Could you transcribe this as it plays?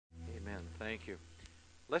Thank you.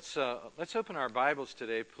 Let's open our Bibles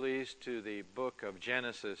today, please, to the book of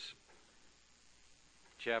Genesis,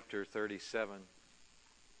 chapter 37.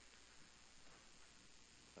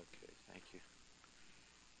 Okay, thank you.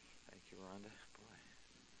 Thank you, Rhonda. Boy.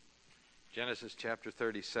 Genesis chapter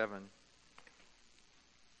 37.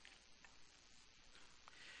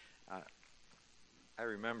 I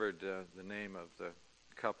remembered the name of the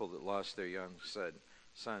couple that lost their young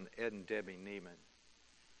son, Ed and Debbie Neiman.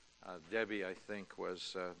 Debbie, I think,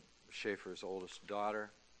 was Schaefer's oldest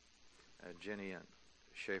daughter. Jenny and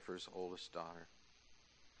Schaefer's oldest daughter.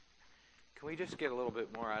 Can we just get a little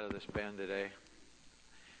bit more out of this band today?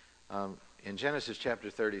 In Genesis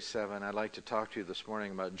chapter 37, I'd like to talk to you this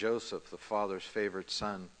morning about Joseph, the father's favorite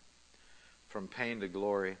son, from pain to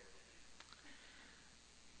glory.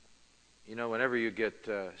 You know, whenever you get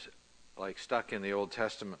stuck in the Old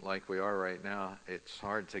Testament like we are right now, it's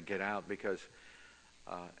hard to get out because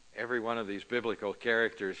every one of these biblical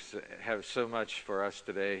characters have so much for us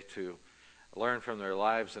today to learn from their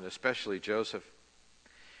lives, and especially Joseph.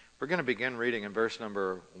 We're going to begin reading in verse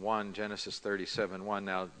number 1, Genesis 37:1.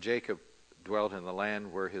 Now Jacob dwelt in the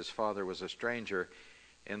land where his father was a stranger,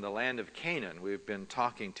 in the land of Canaan. We've been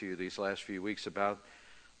talking to you these last few weeks about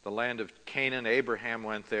the land of Canaan. Abraham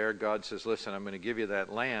went there. God says, listen, I'm going to give you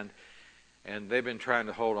that land. And they've been trying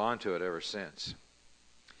to hold on to it ever since.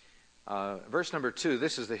 Verse number 2,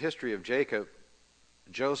 this is the history of Jacob.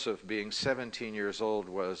 Joseph, being 17 years old,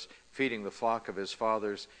 was feeding the flock of his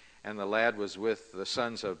fathers, and the lad was with the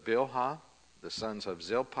sons of Bilhah, the sons of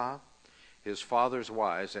Zilpah, his father's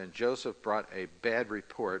wives, and Joseph brought a bad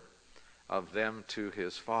report of them to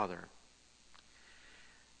his father.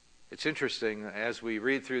 It's interesting, as we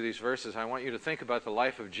read through these verses, I want you to think about the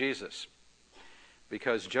life of Jesus,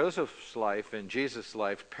 because Joseph's life and Jesus'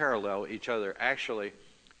 life parallel each other. Actually,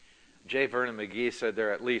 J. Vernon McGee said there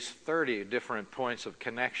are at least 30 different points of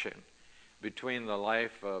connection between the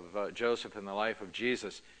life of Joseph and the life of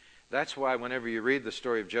Jesus. That's why whenever you read the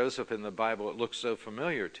story of Joseph in the Bible, it looks so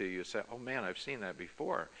familiar to you. You say, oh man, I've seen that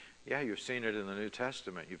before. Yeah, you've seen it in the New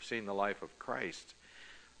Testament. You've seen the life of Christ.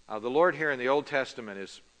 The Lord here in the Old Testament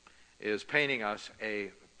is painting us a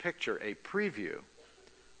picture, a preview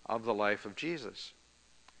of the life of Jesus.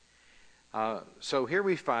 So here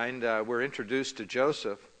we find we're introduced to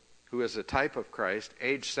Joseph, who is a type of Christ,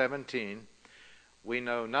 age 17. We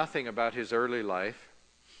know nothing about his early life.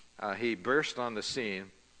 He burst on the scene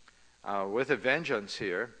with a vengeance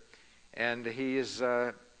here, and he is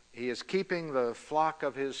keeping the flock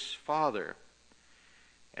of his father.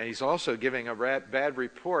 And he's also giving a bad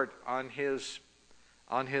report on his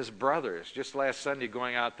brothers. Just last Sunday,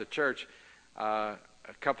 going out to church, a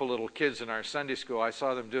couple little kids in our Sunday school, I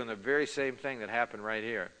saw them doing the very same thing that happened right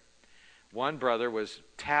here. One brother was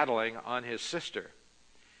tattling on his sister,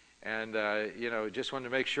 and just wanted to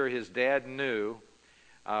make sure his dad knew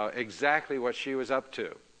exactly what she was up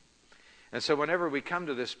to. And so whenever we come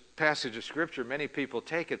to this passage of Scripture, many people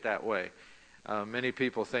take it that way. Many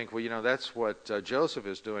people think, well, that's what Joseph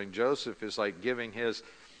is doing. Joseph is like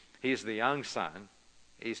he's the young son.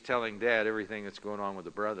 He's telling Dad everything that's going on with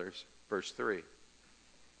the brothers. Verse 3.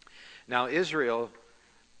 Now Israel,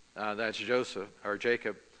 that's Joseph, or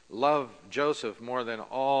Jacob, loved Joseph more than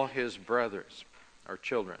all his brothers, or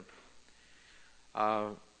children.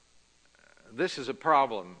 This is a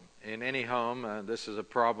problem in any home. This is a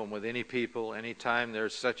problem with any people. Anytime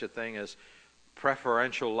there's such a thing as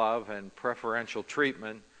preferential love and preferential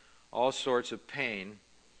treatment, all sorts of pain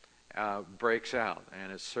breaks out,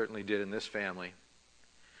 and it certainly did in this family.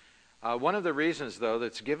 One of the reasons, though,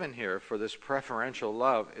 that's given here for this preferential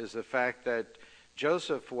love is the fact that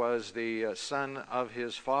Joseph was the son of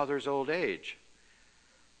his father's old age.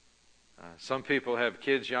 Some people have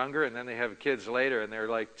kids younger, and then they have kids later, and they're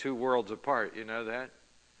like two worlds apart. You know that?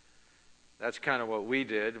 That's kind of what we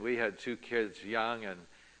did. We had two kids young, and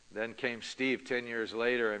then came Steve 10 years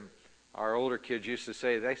later, and our older kids used to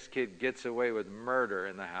say, this kid gets away with murder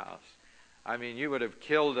in the house. I mean, you would have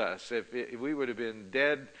killed us. If we would have been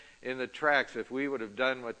dead in the tracks if we would have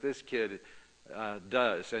done what this kid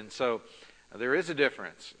does. And so there is a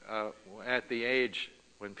difference at the age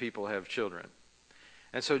when people have children.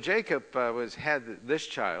 And so Jacob had this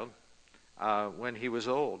child when he was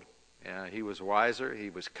old. He was wiser, he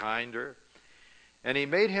was kinder, and he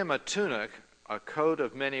made him a tunic, a coat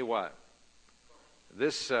of many what?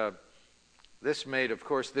 This made, of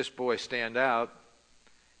course, this boy stand out,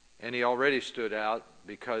 and he already stood out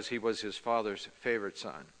because he was his father's favorite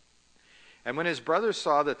son. And when his brothers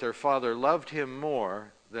saw that their father loved him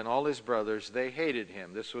more than all his brothers, they hated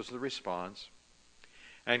him. This was the response.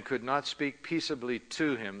 And could not speak peaceably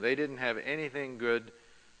to him. They didn't have anything good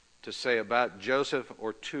to say about Joseph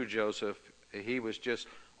or to Joseph. He was just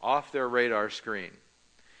off their radar screen.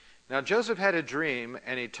 Now, Joseph had a dream,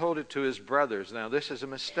 and he told it to his brothers. Now, this is a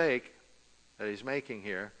mistake that he's making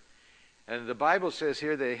here. And the Bible says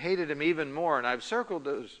here they hated him even more. And I've circled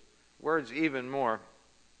those words, even more,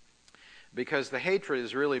 because the hatred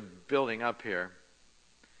is really building up here.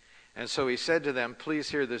 And so he said to them, please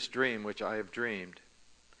hear this dream which I have dreamed.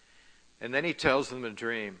 And then he tells them the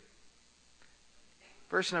dream.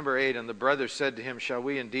 Verse number 8, and the brothers said to him, shall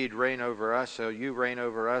we indeed reign over us? Shall you reign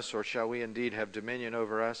over us, or shall we indeed have dominion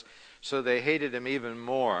over us? So they hated him even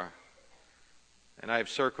more. And I've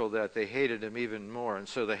circled that. They hated him even more. And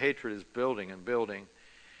so the hatred is building and building.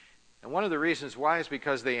 And one of the reasons why is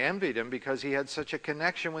because they envied him, because he had such a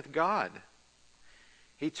connection with God.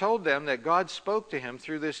 He told them that God spoke to him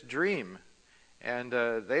through this dream. And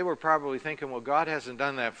they were probably thinking, well, God hasn't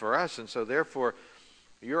done that for us, and so therefore,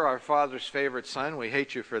 you're our Father's favorite son. We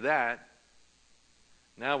hate you for that.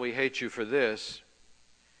 Now we hate you for this.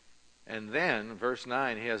 And then, verse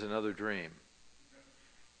 9, he has another dream.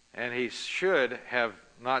 And he should have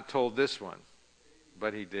not told this one,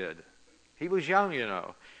 but he did. He was young, you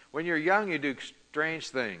know. When you're young, you do strange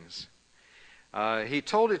things. He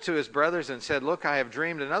told it to his brothers and said, look, I have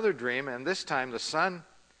dreamed another dream, and this time the sun,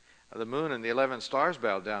 the moon, and the 11 stars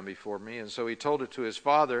bowed down before me. And so he told it to his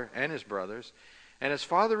father and his brothers. And his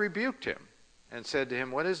father rebuked him and said to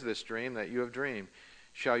him, what is this dream that you have dreamed?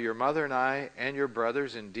 Shall your mother and I and your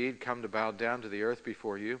brothers indeed come to bow down to the earth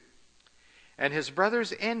before you? And his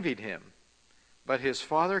brothers envied him, but his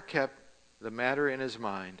father kept the matter in his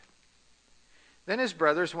mind. Then his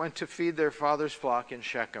brothers went to feed their father's flock in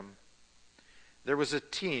Shechem. There was a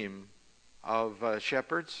team of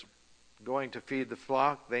shepherds going to feed the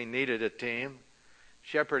flock. They needed a team.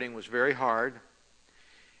 Shepherding was very hard.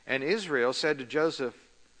 And Israel said to Joseph,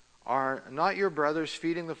 are not your brothers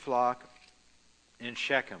feeding the flock in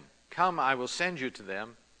Shechem? Come, I will send you to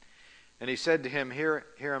them. And he said to him, Here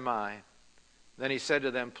am I. Then he said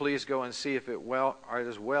to them, please go and see if it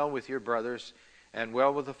is well with your brothers and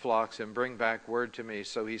well with the flocks, and bring back word to me.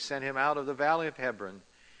 So he sent him out of the valley of Hebron,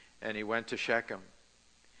 and he went to Shechem.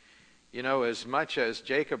 You know, as much as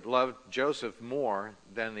Jacob loved Joseph more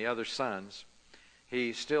than the other sons,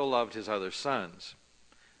 he still loved his other sons.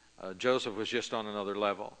 Joseph was just on another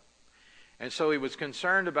level. And so he was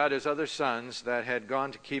concerned about his other sons that had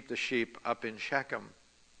gone to keep the sheep up in Shechem.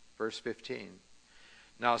 Verse 15.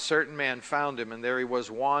 Now a certain man found him, and there he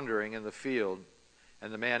was wandering in the field.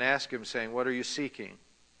 And the man asked him, saying, what are you seeking?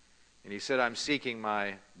 And he said, I'm seeking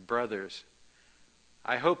my brothers.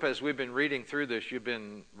 I hope as we've been reading through this, you've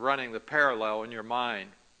been running the parallel in your mind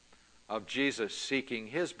of Jesus seeking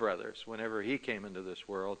his brothers whenever he came into this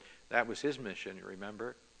world. That was his mission, you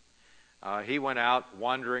remember? He went out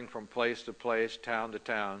wandering from place to place, town to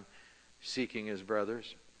town, seeking his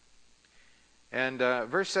brothers. And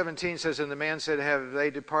verse 17 says, and the man said, have they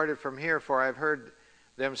departed from here? For I've heard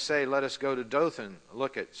them say, let us go to Dothan.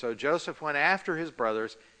 Look it. So Joseph went after his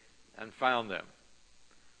brothers and found them.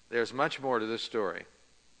 There's much more to this story.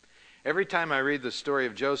 Every time I read the story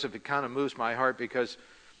of Joseph, it kind of moves my heart because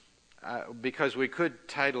we could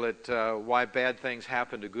title it, Why Bad Things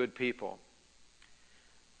Happen to Good People.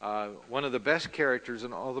 One of the best characters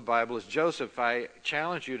in all the Bible is Joseph. I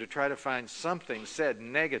challenge you to try to find something said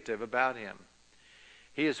negative about him.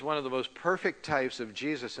 He is one of the most perfect types of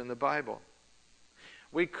Jesus in the Bible.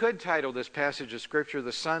 We could title this passage of Scripture,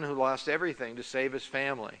 The Son Who Lost Everything to Save His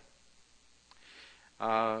Family.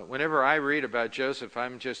 Whenever I read about Joseph,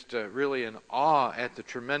 I'm just really in awe at the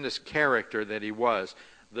tremendous character that he was,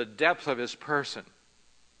 the depth of his person,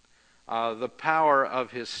 the power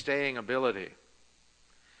of his staying ability.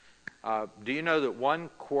 Do you know that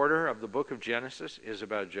 1/4 of the book of Genesis is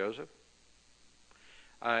about Joseph?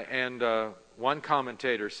 And one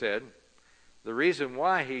commentator said, the reason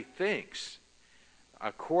why he thinks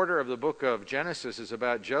 1/4 of the book of Genesis is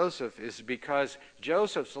about Joseph is because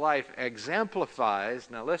Joseph's life exemplifies,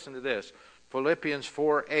 now listen to this, Philippians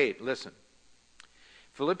 4:8, listen.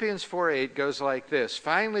 Philippians 4:8 goes like this,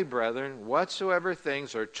 finally, brethren, whatsoever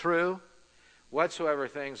things are true, whatsoever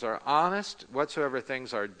things are honest, whatsoever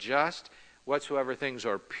things are just, whatsoever things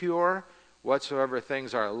are pure, whatsoever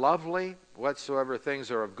things are lovely, whatsoever things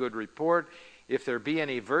are of good report, if there be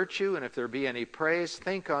any virtue and if there be any praise,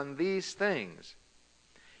 think on these things.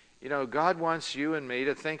 You know, God wants you and me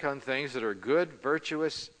to think on things that are good,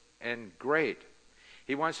 virtuous, and great.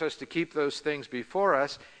 He wants us to keep those things before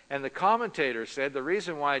us. And the commentator said the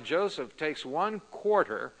reason why Joseph takes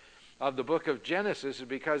 1/4 of the book of Genesis is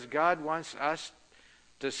because God wants us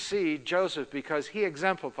to see Joseph because he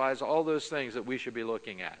exemplifies all those things that we should be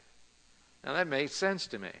looking at. Now that makes sense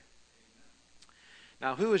to me.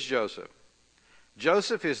 Now, who is Joseph?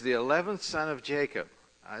 Joseph is the 11th son of Jacob.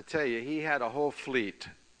 I tell you, he had a whole fleet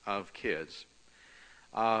of kids.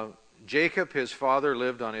 Jacob, his father,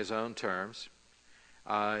 lived on his own terms.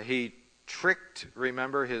 He tricked,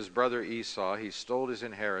 remember, his brother Esau. He stole his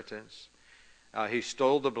inheritance. He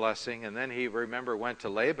stole the blessing, and then he, remember, went to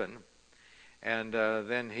Laban. And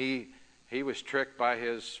then he was tricked by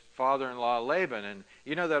his father-in-law Laban. And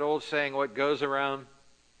you know that old saying, what goes around?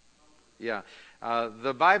 Yeah.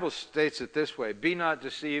 The Bible states it this way, be not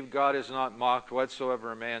deceived, God is not mocked,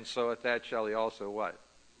 whatsoever a man soweth, that shall he also what?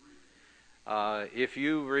 If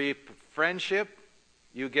you reap friendship,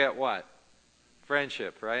 you get what?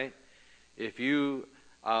 Friendship, right? If you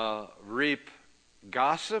reap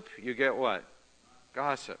gossip, you get what?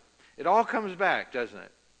 Gossip. It all comes back, doesn't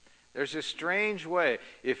it? There's a strange way.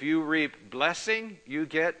 If you reap blessing, you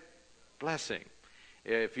get blessing.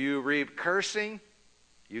 If you reap cursing,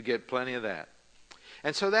 you get plenty of that.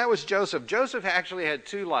 And so that was Joseph. Joseph actually had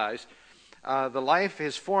two lives.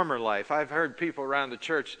 His former life. I've heard people around the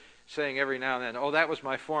church saying every now and then, oh, that was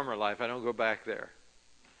my former life. I don't go back there.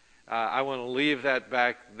 I want to leave that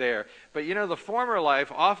back there. But you know, the former life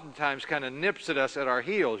oftentimes kind of nips at us at our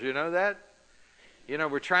heels. You know that? You know,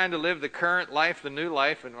 we're trying to live the current life, the new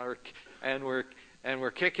life, and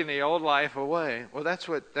we're kicking the old life away. Well, that's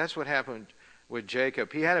what happened with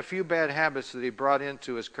Jacob. He had a few bad habits that he brought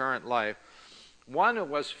into his current life. One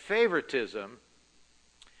was favoritism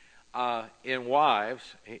in wives.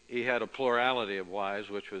 He had a plurality of wives,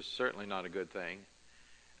 which was certainly not a good thing.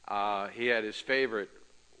 He had his favorite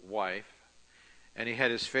wife, and he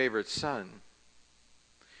had his favorite son.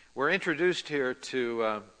 We're introduced here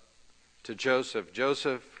to Joseph.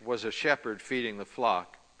 Joseph was a shepherd feeding the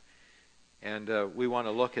flock, and we want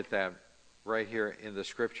to look at that right here in the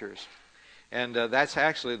Scriptures. And that's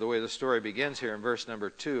actually the way the story begins here in verse number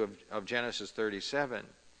 2 of Genesis 37.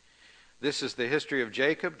 This is the history of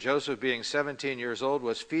Jacob. Joseph, being 17 years old,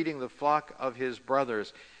 was feeding the flock of his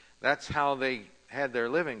brothers. That's how they had their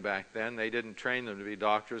living back then. They didn't train them to be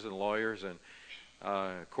doctors and lawyers and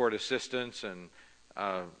court assistants and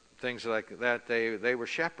things like that. They were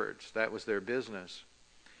shepherds. That was their business.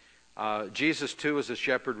 Jesus, too, was a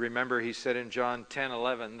shepherd. Remember, he said in John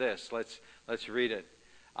 10:11 this. Let's read it.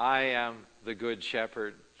 I am the good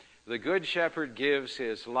shepherd. The good shepherd gives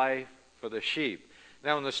his life for the sheep.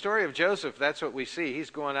 Now, in the story of Joseph, that's what we see. He's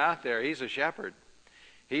going out there. He's a shepherd.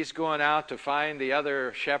 He's going out to find the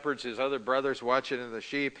other shepherds, his other brothers, watching the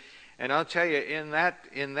sheep. And I'll tell you, in that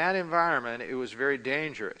environment, it was very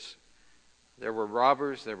dangerous. There were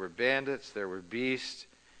robbers, there were bandits, there were beasts.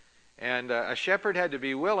 And a shepherd had to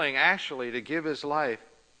be willing, actually, to give his life.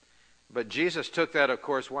 But Jesus took that, of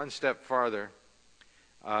course, one step farther.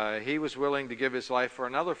 He was willing to give his life for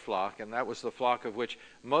another flock, and that was the flock of which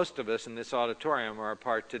most of us in this auditorium are a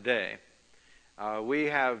part today. We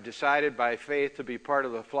have decided by faith to be part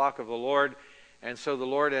of the flock of the Lord, and so the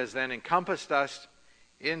Lord has then encompassed us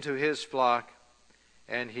into his flock,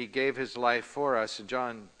 and he gave his life for us.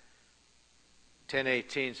 John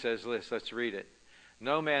 10:18 says this, let's read it.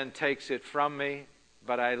 No man takes it from me,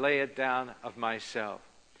 but I lay it down of myself.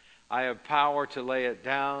 I have power to lay it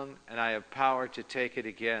down, and I have power to take it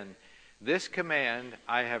again. This command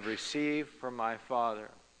I have received from my Father.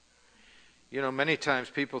 You know, many times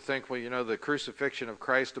people think, well, you know, the crucifixion of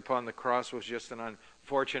Christ upon the cross was just an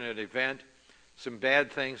unfortunate event. Some bad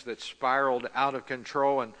things that spiraled out of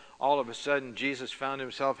control, and all of a sudden Jesus found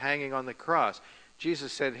himself hanging on the cross.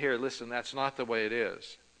 Jesus said, here, listen, that's not the way it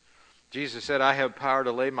is. Jesus said, I have power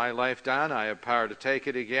to lay my life down. I have power to take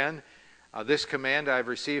it again. This command I've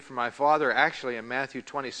received from my Father. Actually, in Matthew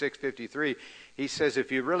 26:53, he says, if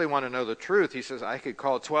you really want to know the truth, he says, I could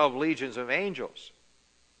call 12 legions of angels.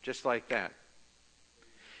 Just like that.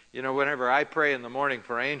 You know, whenever I pray in the morning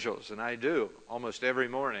for angels, and I do almost every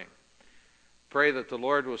morning, pray that the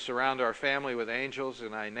Lord will surround our family with angels,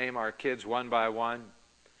 and I name our kids one by one.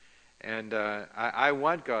 And I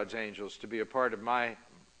want God's angels to be a part of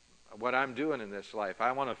what I'm doing in this life.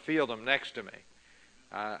 I want to feel them next to me.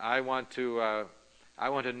 I want to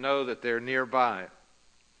know that they're nearby.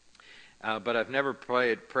 But I've never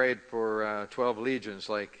prayed for 12 legions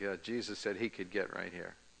like Jesus said he could get right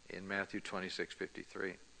here in Matthew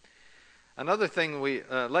 26:53. Another thing,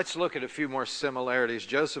 let's look at a few more similarities.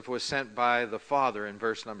 Joseph was sent by the father in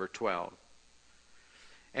verse number 12.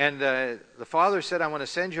 And the father said, I want to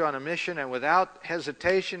send you on a mission. And without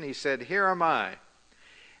hesitation, he said, here am I.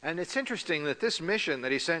 And it's interesting that this mission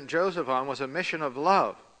that he sent Joseph on was a mission of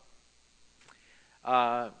love.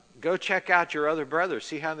 Go check out your other brothers,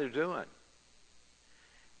 see how they're doing.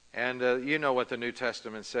 And you know what the New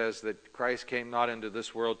Testament says, that Christ came not into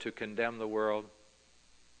this world to condemn the world,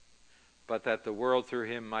 but that the world through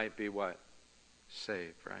him might be what?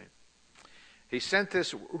 Saved, right? He sent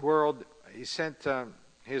his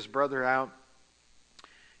brother out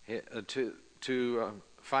to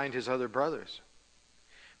find his other brothers.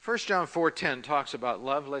 1 John 4:10 talks about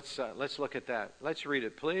love. Let's look at that. Let's read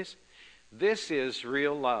it, please. This is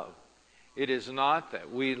real love. It is not that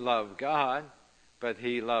we love God, but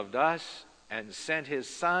he loved us and sent his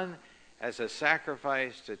Son as a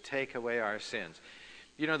sacrifice to take away our sins.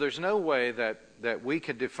 You know, there's no way that we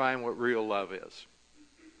can define what real love is.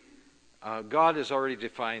 God has already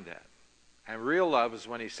defined that. And real love is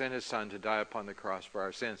when he sent his Son to die upon the cross for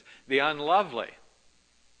our sins. The unlovely.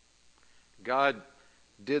 God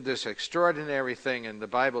did this extraordinary thing, and the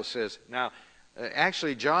Bible says, now,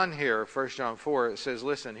 actually John here, 1 John 4, it says,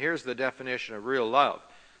 listen, here's the definition of real love.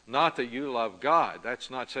 Not that you love God.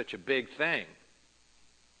 That's not such a big thing.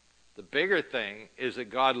 The bigger thing is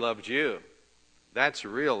that God loved you. That's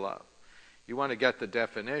real love. You want to get the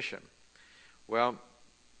definition. Well,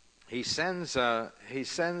 he sends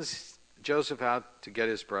Joseph out to get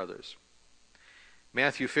his brothers.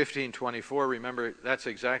 Matthew 15:24, remember, that's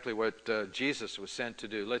exactly what Jesus was sent to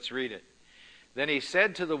do. Let's read it. Then he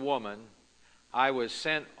said to the woman, I was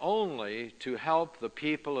sent only to help the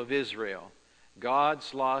people of Israel,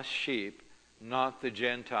 God's lost sheep, not the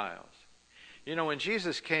Gentiles. You know, when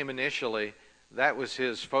Jesus came initially, that was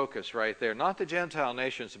his focus right there. Not the Gentile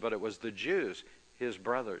nations, but it was the Jews, his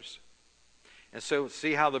brothers. And so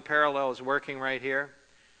see how the parallel is working right here?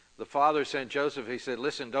 The father sent Joseph. He said,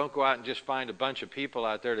 listen, don't go out and just find a bunch of people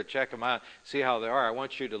out there to check them out, see how they are. I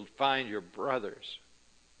want you to find your brothers.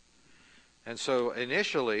 And so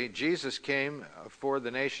initially, Jesus came for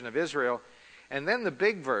the nation of Israel. And then the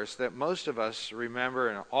big verse that most of us remember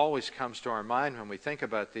and always comes to our mind when we think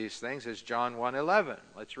about these things is John 1:11.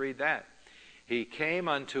 Let's read that. He came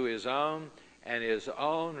unto his own, and his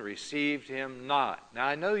own received him not. Now,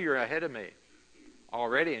 I know you're ahead of me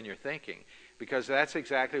already in your thinking, because that's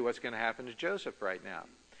exactly what's going to happen to Joseph right now.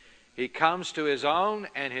 He comes to his own,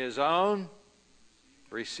 and his own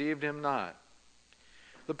received him not.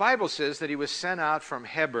 The Bible says that he was sent out from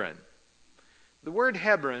Hebron. The word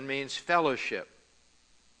Hebron means fellowship.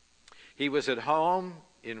 He was at home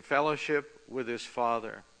in fellowship with his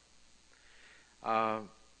father.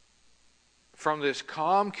 From this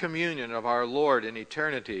calm communion of our Lord in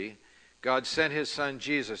eternity, God sent his Son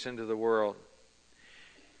Jesus into the world.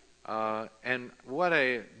 And what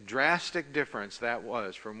a drastic difference that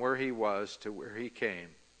was from where he was to where he came.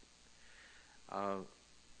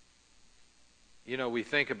 You know, we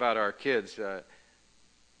think about our kids.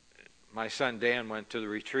 My son Dan went to the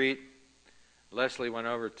retreat. Leslie went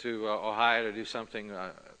over to Ohio to do something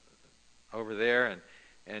over there.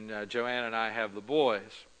 And Joanne and I have the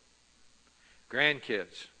boys.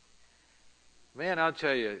 Grandkids. Man, I'll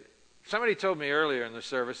tell you, somebody told me earlier in the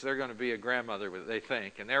service they're going to be a grandmother, they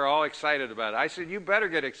think, and they're all excited about it. I said, you better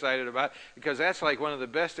get excited about it, because that's like one of the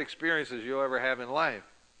best experiences you'll ever have in life.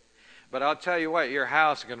 But I'll tell you what, your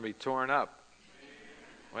house is going to be torn up.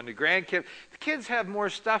 When the kids have more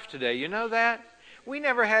stuff today, you know that? We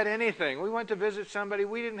never had anything. We went to visit somebody,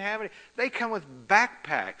 we didn't have any. They come with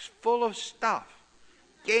backpacks full of stuff,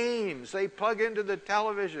 games, they plug into the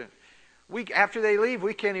television. After they leave,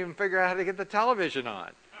 we can't even figure out how to get the television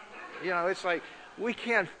on. You know, it's like, we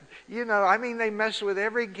can't, they mess with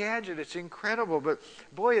every gadget. It's incredible. But,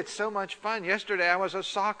 boy, it's so much fun. Yesterday, I was a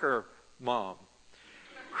soccer mom.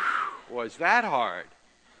 Whew, was that hard?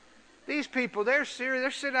 These people, they're serious.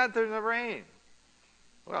 They're sitting out there in the rain.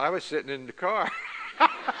 Well, I was sitting in the car.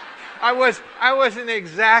 I wasn't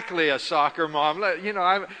exactly a soccer mom. You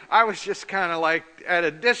know, I was just kind of like at a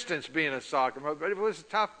distance being a soccer mom. But it was a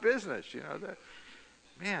tough business, you know.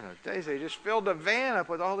 Man, nowadays they just filled the van up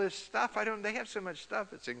with all this stuff. They have so much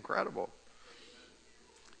stuff. It's incredible.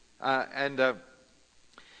 And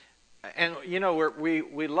you know,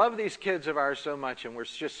 we love these kids of ours so much, and we're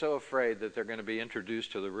just so afraid that they're going to be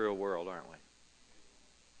introduced to the real world, aren't we?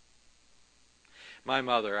 My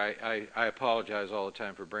mother, I apologize all the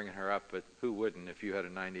time for bringing her up, but who wouldn't if you had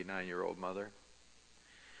a 99-year-old mother?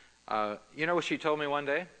 You know what she told me one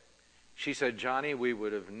day? She said, Johnny, we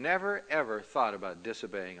would have never, ever thought about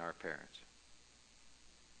disobeying our parents.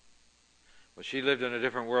 Well, she lived in a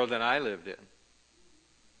different world than I lived in.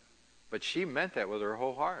 But she meant that with her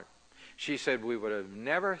whole heart. She said we would have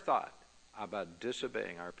never thought about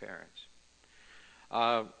disobeying our parents.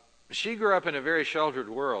 She grew up in a very sheltered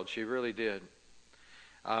world. She really did.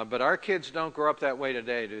 But our kids don't grow up that way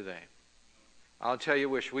today, do they? I'll tell you,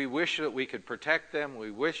 we wish that we could protect them. We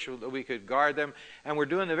wish that we could guard them. And we're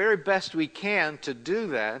doing the very best we can to do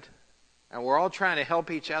that. And we're all trying to help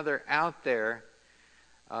each other out there.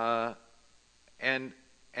 And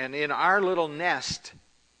in our little nest,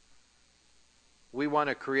 we want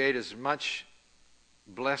to create as much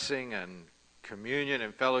blessing and communion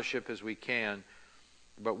and fellowship as we can.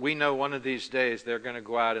 But we know one of these days they're going to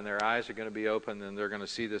go out and their eyes are going to be opened and they're going to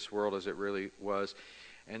see this world as it really was.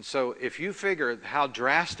 And so if you figure how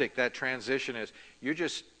drastic that transition is, you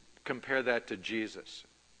just compare that to Jesus.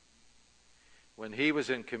 When he was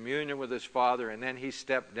in communion with his Father and then he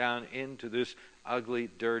stepped down into this ugly,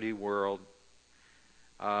 dirty world.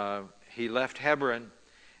 He left Hebron.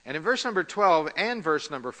 And in verse number 12 and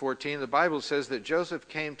verse number 14, the Bible says that Joseph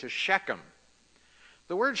came to Shechem.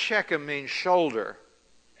 The word Shechem means shoulder.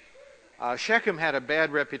 Shechem had a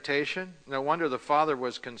bad reputation. No wonder the father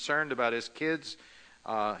was concerned about his kids,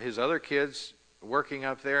 his other kids working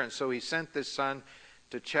up there, and so he sent this son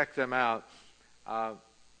to check them out.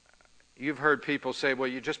 You've heard people say, well,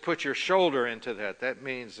 you just put your shoulder into that. That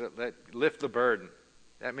means that lift the burden.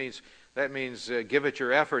 That means give it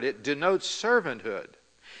your effort. It denotes servanthood.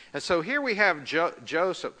 And so here we have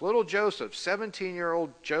Joseph, little Joseph,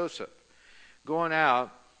 17-year-old Joseph, going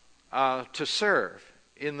out to serve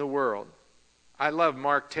in the world. I love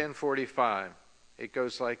Mark 10:45. It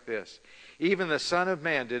goes like this. Even the Son of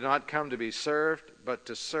Man did not come to be served, but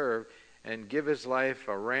to serve and give his life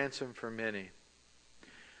a ransom for many.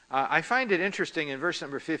 I find it interesting in verse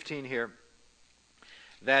number 15 here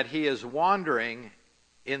that he is wandering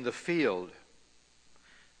in the field.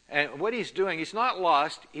 And what he's doing, he's not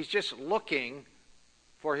lost, he's just looking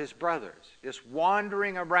for his brothers, just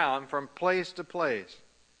wandering around from place to place.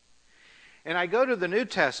 And I go to the New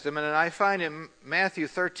Testament and I find in Matthew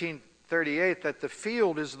 13:38 that the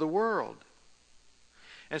field is the world.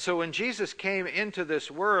 And so when Jesus came into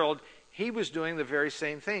this world, he was doing the very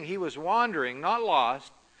same thing. He was wandering, not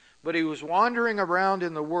lost, but he was wandering around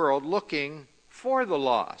in the world looking for the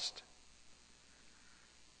lost.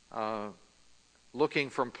 Looking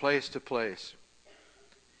from place to place.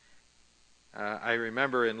 I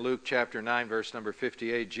remember in Luke chapter 9, verse number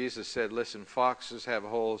 58, Jesus said, listen, foxes have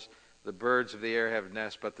holes, the birds of the air have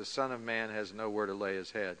nests, but the Son of Man has nowhere to lay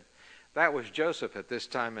his head. That was Joseph at this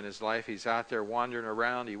time in his life. He's out there wandering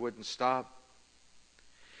around. He wouldn't stop.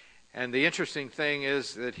 And the interesting thing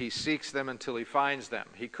is that he seeks them until he finds them.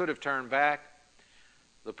 He could have turned back.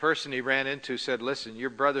 The person he ran into said, listen, your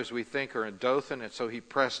brothers we think are in Dothan, and so he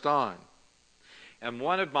pressed on. And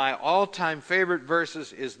one of my all-time favorite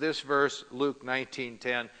verses is this verse, Luke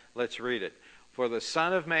 19:10. Let's read it. For the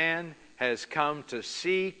Son of Man has come to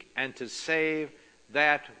seek and to save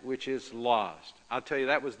that which is lost. I'll tell you,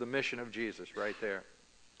 that was the mission of Jesus right there.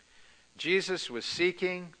 Jesus was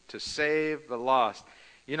seeking to save the lost.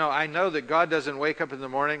 You know, I know that God doesn't wake up in the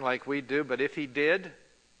morning like we do, but if he did,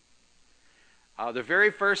 the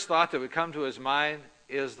very first thought that would come to his mind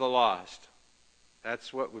is the lost.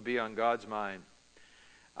 That's what would be on God's mind.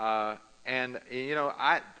 And, you know,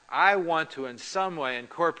 I want to in some way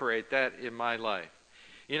incorporate that in my life.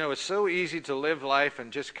 You know, it's so easy to live life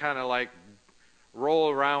and just kind of like roll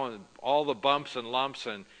around with all the bumps and lumps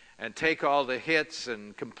and take all the hits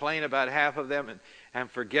and complain about half of them and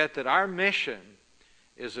forget that our mission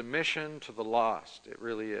is a mission to the lost. It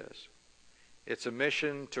really is. It's a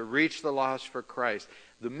mission to reach the lost for Christ.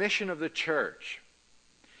 The mission of the church.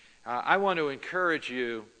 I want to encourage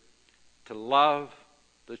you to love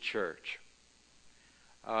the church.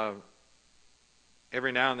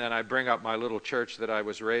 Every now and then I bring up my little church that I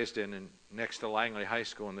was raised in next to Langley High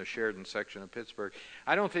School in the Sheridan section of Pittsburgh.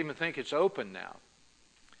 I don't even think it's open now.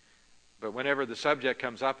 But whenever the subject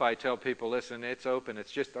comes up, I tell people, listen, it's open.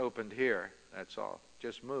 It's just opened here. That's all.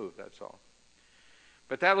 Just move. That's all.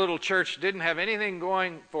 But that little church didn't have anything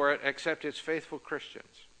going for it except its faithful Christians.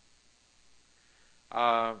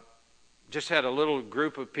 Just had a little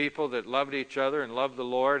group of people that loved each other and loved the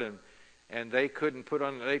Lord, and they couldn't put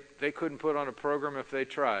on a program if they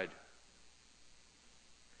tried.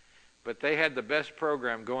 But they had the best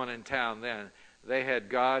program going in town then. They had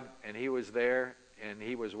God, and he was there, and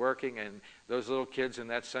he was working, and those little kids in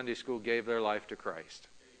that Sunday school gave their life to Christ.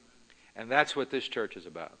 And that's what this church is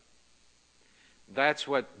about. That's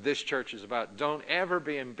what this church is about. Don't ever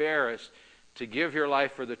be embarrassed to give your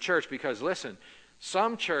life for the church, because listen,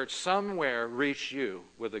 some church somewhere reached you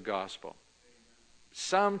with the gospel.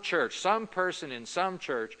 Some church, some person in some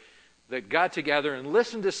church that got together and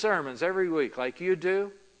listened to sermons every week like you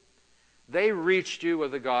do, they reached you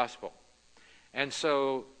with the gospel. And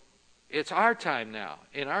so it's our time now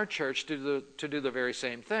in our church to do the very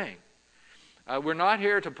same thing. We're not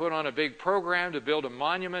here to put on a big program to build a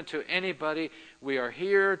monument to anybody. We are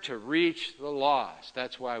here to reach the lost.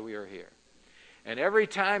 That's why we are here. And every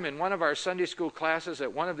time in one of our Sunday school classes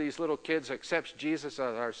that one of these little kids accepts Jesus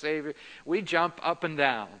as our Savior, we jump up and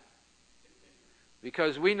down.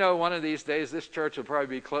 Because we know one of these days this church will probably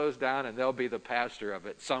be closed down and they'll be the pastor of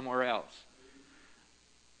it somewhere else.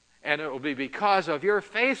 And it will be because of your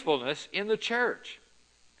faithfulness in the church.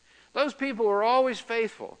 Those people were always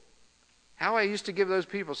faithful. How I used to give those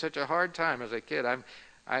people such a hard time as a kid.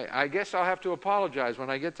 I guess I'll have to apologize when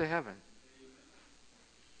I get to heaven.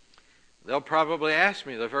 They'll probably ask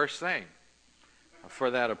me the first thing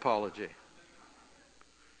for that apology.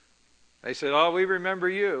 They said, "Oh, we remember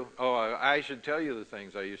you." Oh, I should tell you the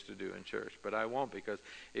things I used to do in church, but I won't because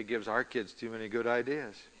it gives our kids too many good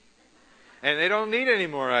ideas. And they don't need any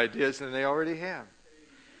more ideas than they already have.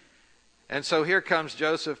 And so here comes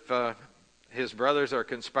Joseph. His brothers are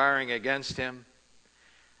conspiring against him.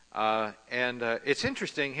 And it's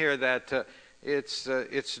interesting here that it's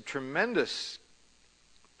a tremendous.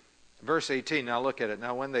 Verse 18, now look at it.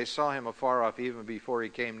 Now when they saw him afar off, even before he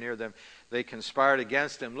came near them, they conspired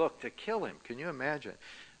against him, look, to kill him. Can you imagine?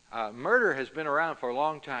 Murder has been around for a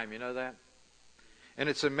long time, you know that? And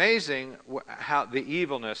it's amazing how the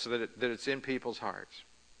evilness that it's in people's hearts.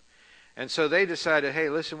 And so they decided, hey,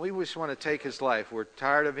 listen, we just want to take his life. We're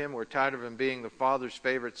tired of him. We're tired of him being the father's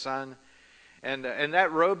favorite son. And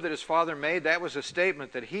that robe that his father made, that was a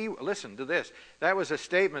statement that listen to this, that was a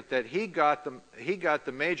statement that he got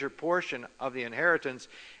the major portion of the inheritance,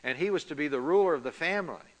 and he was to be the ruler of the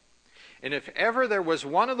family. And if ever there was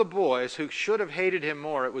one of the boys who should have hated him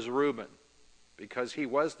more, it was Reuben, because he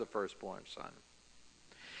was the firstborn son.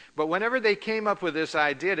 But whenever they came up with this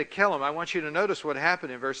idea to kill him, I want you to notice what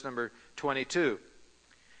happened in verse number 22.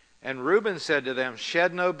 And Reuben said to them,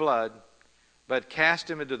 "Shed no blood, but cast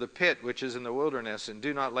him into the pit which is in the wilderness, and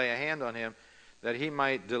do not lay a hand on him, that he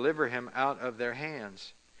might deliver him out of their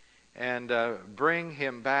hands, and bring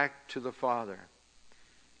him back to the father."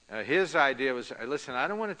 His idea was, listen, I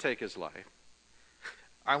don't want to take his life.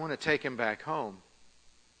 I want to take him back home.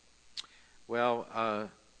 Well,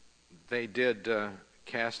 they did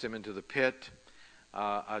cast him into the pit.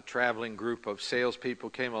 A traveling group of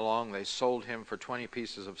salespeople came along. They sold him for 20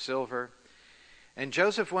 pieces of silver. And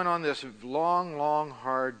Joseph went on this long, long,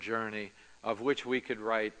 hard journey of which we could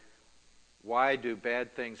write, why do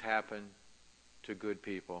bad things happen to good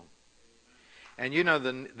people? And you know,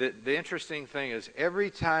 the interesting thing is every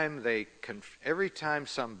time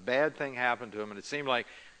some bad thing happened to him, and it seemed like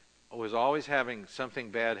it was always having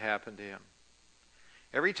something bad happen to him.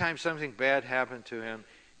 Every time something bad happened to him,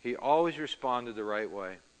 he always responded the right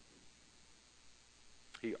way.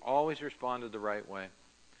 He always responded the right way.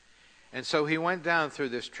 And so he went down through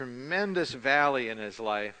this tremendous valley in his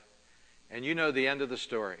life, and you know the end of the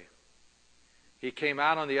story. He came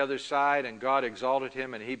out on the other side, and God exalted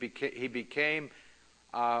him, and he became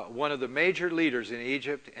one of the major leaders in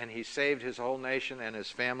Egypt, and he saved his whole nation and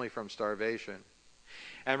his family from starvation.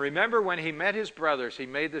 And remember, when he met his brothers, he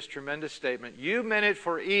made this tremendous statement, "You meant it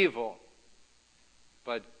for evil,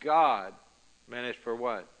 but God meant it for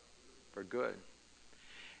what? For good."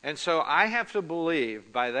 And so I have to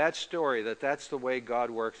believe by that story that that's the way God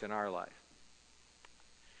works in our life.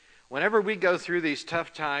 Whenever we go through these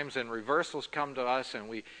tough times and reversals come to us,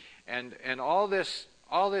 and all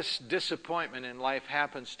this disappointment in life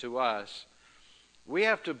happens to us, we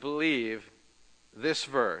have to believe this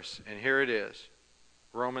verse, and here it is.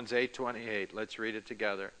 Romans 8:28. Let's read it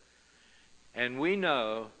together. "And we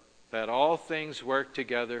know that all things work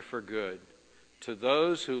together for good to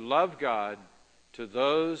those who love God, to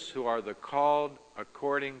those who are the called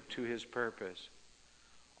according to his purpose."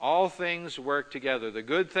 All things work together. The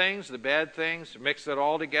good things, the bad things, mix it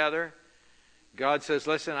all together. God says,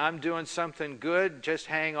 listen, I'm doing something good. Just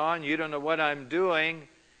hang on. You don't know what I'm doing,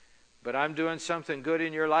 but I'm doing something good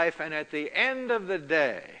in your life. And at the end of the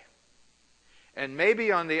day, and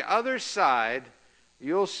maybe on the other side,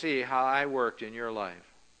 you'll see how I worked in your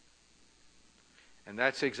life. And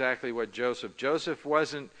that's exactly what Joseph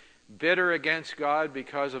wasn't bitter against God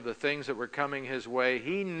because of the things that were coming his way.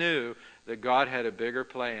 He knew that God had a bigger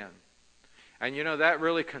plan. And you know, that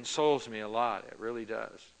really consoles me a lot. It really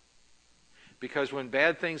does. Because when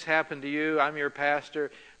bad things happen to you, I'm your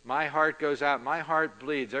pastor, my heart goes out, my heart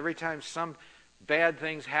bleeds. Every time some bad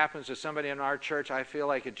things happens to somebody in our church, I feel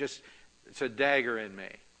like it's a dagger in me.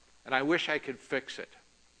 And I wish I could fix it.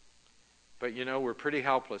 But you know, we're pretty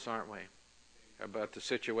helpless, aren't we? About the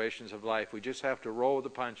situations of life. We just have to roll with the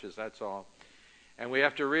punches, that's all. And we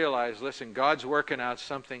have to realize, listen, God's working out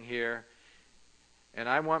something here, and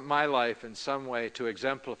I want my life in some way to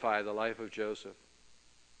exemplify the life of Joseph.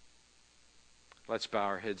 Let's bow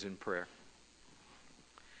our heads in prayer.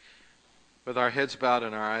 With our heads bowed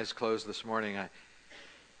and our eyes closed this morning,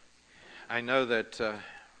 I know that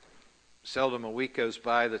seldom a week goes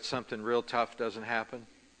by that something real tough doesn't happen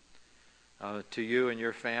to you and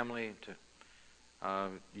your family, to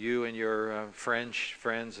you and your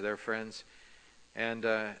friends, their friends. And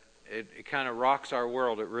it kind of rocks our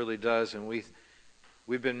world. It really does. And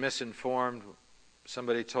we've been misinformed.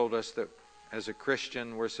 Somebody told us that as a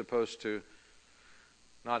Christian we're supposed to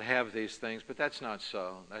not have these things, but that's not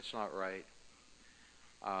so. That's not right.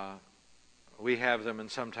 We have them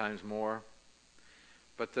and sometimes more.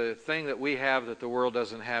 But the thing that we have that the world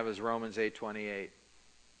doesn't have is Romans 8:28.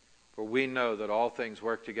 For we know that all things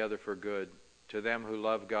work together for good to them who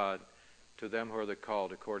love God, to them who are the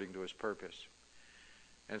called according to His purpose.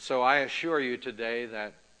 And so I assure you today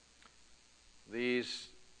that these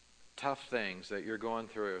tough things that you're going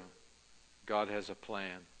through, God has a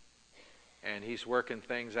plan. And He's working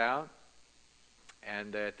things out.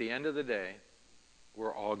 And at the end of the day,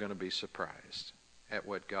 we're all going to be surprised at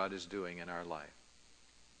what God is doing in our life.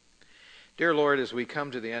 Dear Lord, as we come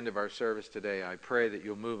to the end of our service today, I pray that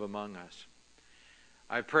you'll move among us.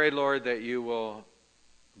 I pray, Lord, that you will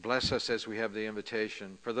bless us as we have the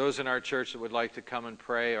invitation. For those in our church that would like to come and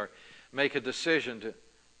pray or make a decision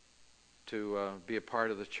to be a part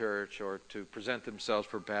of the church or to present themselves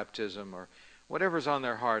for baptism or whatever's on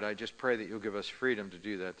their heart, I just pray that you'll give us freedom to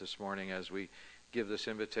do that this morning as we give this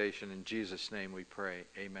invitation. In Jesus' name we pray.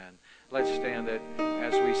 Amen. Let's stand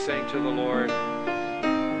as we sing to the Lord.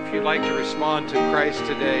 If you'd like to respond to Christ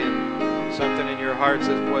today and something in your heart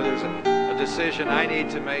says, boy, there's a decision I need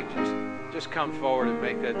to make, just come forward and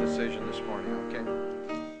make that decision this morning, okay?